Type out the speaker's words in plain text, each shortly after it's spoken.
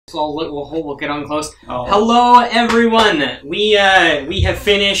So we'll get on close. Oh. Hello, everyone. We have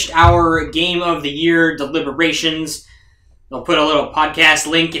finished our Game of the Year deliberations. They'll put a little podcast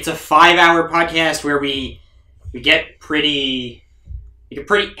link. It's a 5-hour podcast where we get pretty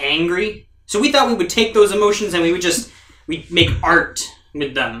angry. So we thought we would take those emotions and we'd make art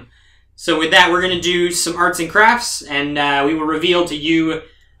with them. So with that, we're going to do some arts and crafts, and we will reveal to you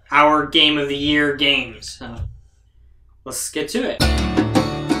our Game of the Year games. So let's get to it.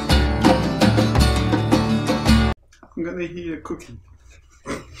 I'm going to hear cooking.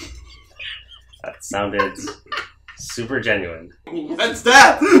 That sounded super genuine. What's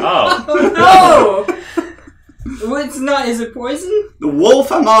that? Oh. No! It's not. Is it poison? The Wolf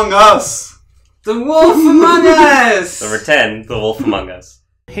Among Us. The Wolf Among Us! Number 10, The Wolf Among Us.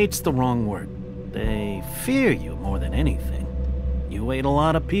 Hate's the wrong word. They fear you more than anything. You ate a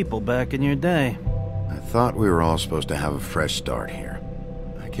lot of people back in your day. I thought we were all supposed to have a fresh start here.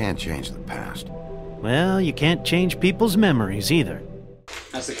 I can't change the past. Well, you can't change people's memories either.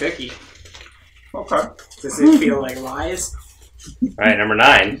 That's a cookie. Okay. Does it feel like lies? Alright, number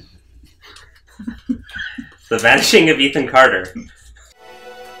 9. The Vanishing of Ethan Carter.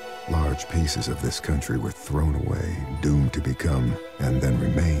 Large pieces of this country were thrown away, doomed to become, and then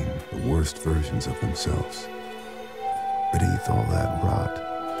remain, the worst versions of themselves. Beneath all that rot,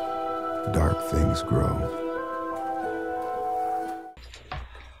 dark things grow.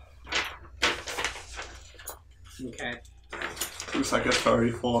 Okay. Looks like a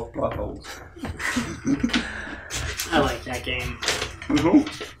story full of plot holes. I like that game. Mm-hmm.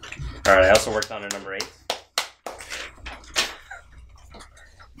 Alright, I also worked on a number 8.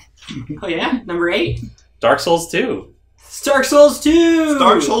 Oh yeah? Number 8? Dark Souls 2. Dark Souls 2!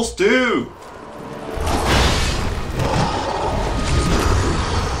 Dark Souls 2!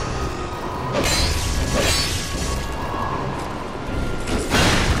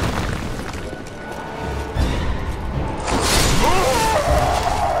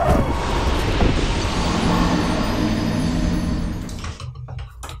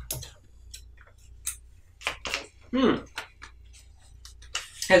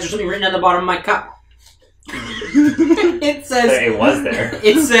 Has there something written on the bottom of my cup? It says... It was there.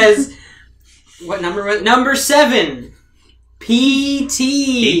 It says... What number was it? Number 7! PT!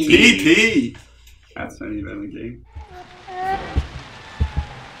 PT! That's not even a game.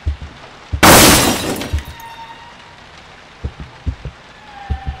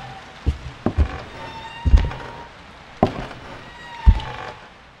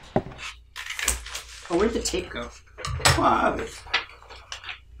 Oh, where'd the tape go? Well, I have it.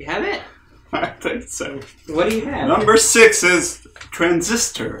 You have it? I think so. What do you have? Number 6 is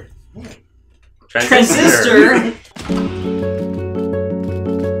Transistor. Transistor?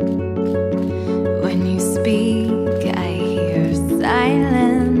 When you speak, I hear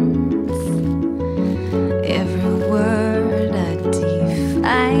silence. Every word a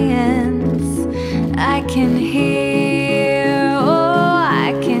defiance. I can hear, oh,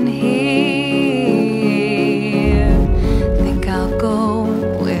 I can hear. Think I'll go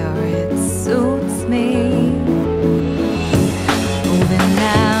where it suits me. Moving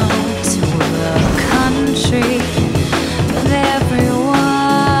now to the country with everyone,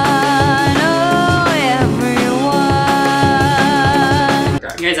 oh,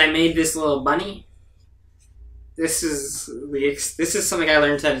 everyone. You guys, I made this little bunny. This is something I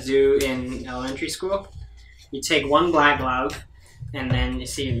learned how to do in elementary school. You take one black glove, and then you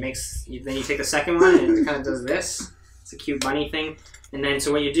see it makes. Then you take the second one, and it kind of does this. It's a cute bunny thing. And then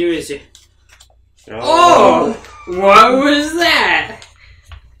so what you do is you. Oh! What was that?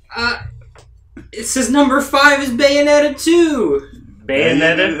 It says number 5 is Bayonetta 2.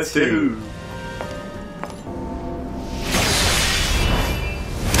 Bayonetta 2.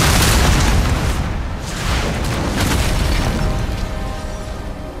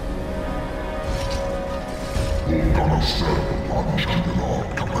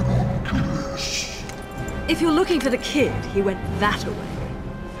 If you're looking for the kid, he went that away.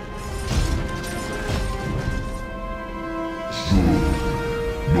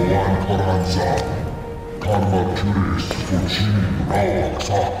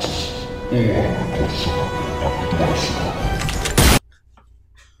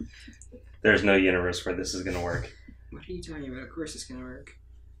 There's no universe where this is going to work. What are you talking about? Of course it's going to work.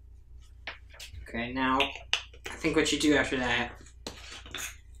 Okay, now, I think what you do after that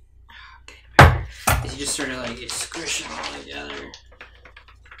is you just sort of like, you squish them all together.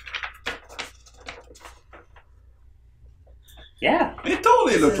 Yeah. It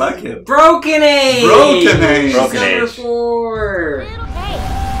totally looked like it. Broken Age! Broken Age! Broken Number Age. 4! Hey,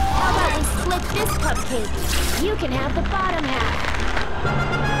 how about we split this cupcake? You can have the bottom half.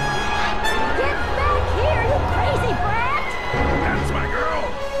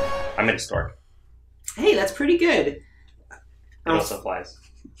 I'm in a store. Hey, that's pretty good. It also applies.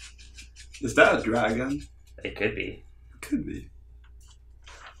 Is that a dragon? It could be. Could be.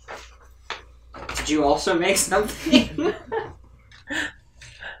 Did you also make something?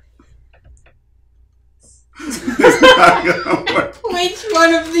 It's not gonna work. Which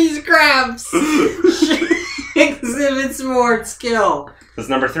one of these crabs exhibits more skill? That's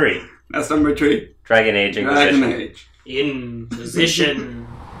number 3. That's number 3. Dragon Age Inquisition. Dragon Age. Inquisition.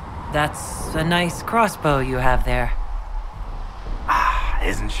 That's a nice crossbow you have there. Ah,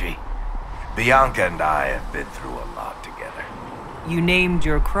 isn't she? Bianca and I have been through a lot together. You named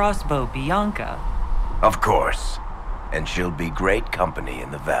your crossbow Bianca. Of course. And she'll be great company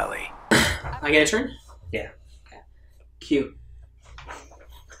in the valley. I get a turn? Yeah. Okay. Cute.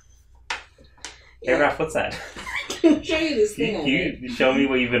 Hey, Raph, what's that? I can show you this thing. Can you show me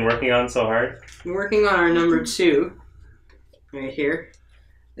what you've been working on so hard? We're working on our number 2. Right here.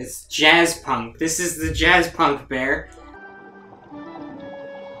 It's Jazzpunk. This is the Jazzpunk bear.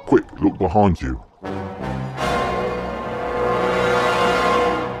 Quick, look behind you.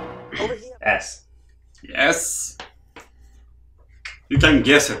 S. Yes. You can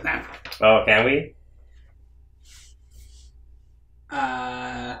guess it now. Oh, can we?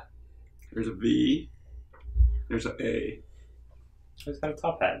 There's a V. There's a A. Who's got a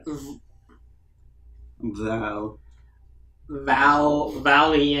top hat?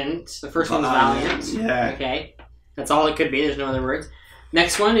 Valiant. The first one's Valiant. Yeah. Okay. That's all it could be. There's no other words.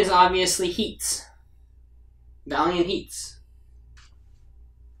 Next one is obviously Heats. Valiant Heats.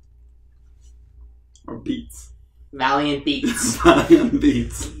 Or Beats. Valiant Beats. Valiant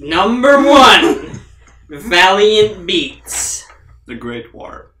Beats. Number 1. Valiant Beats. The Great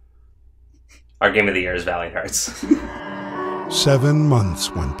War. Our game of the year is Valiant Hearts. 7 months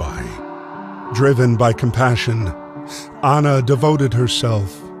went by. Driven by compassion, Anna devoted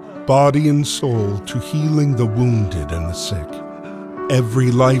herself, body and soul, to healing the wounded and the sick.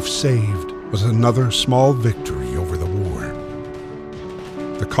 Every life saved was another small victory over the war.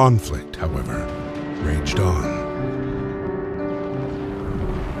 The conflict, however, raged on.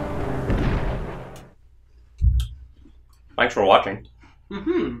 Thanks for watching.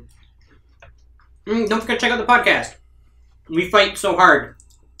 Don't forget to check out the podcast. We fight so hard.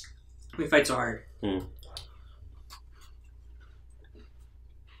 We fight so hard.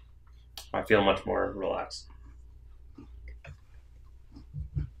 I feel much more relaxed.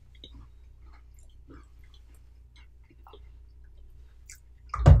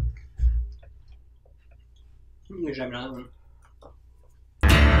 We should have another one.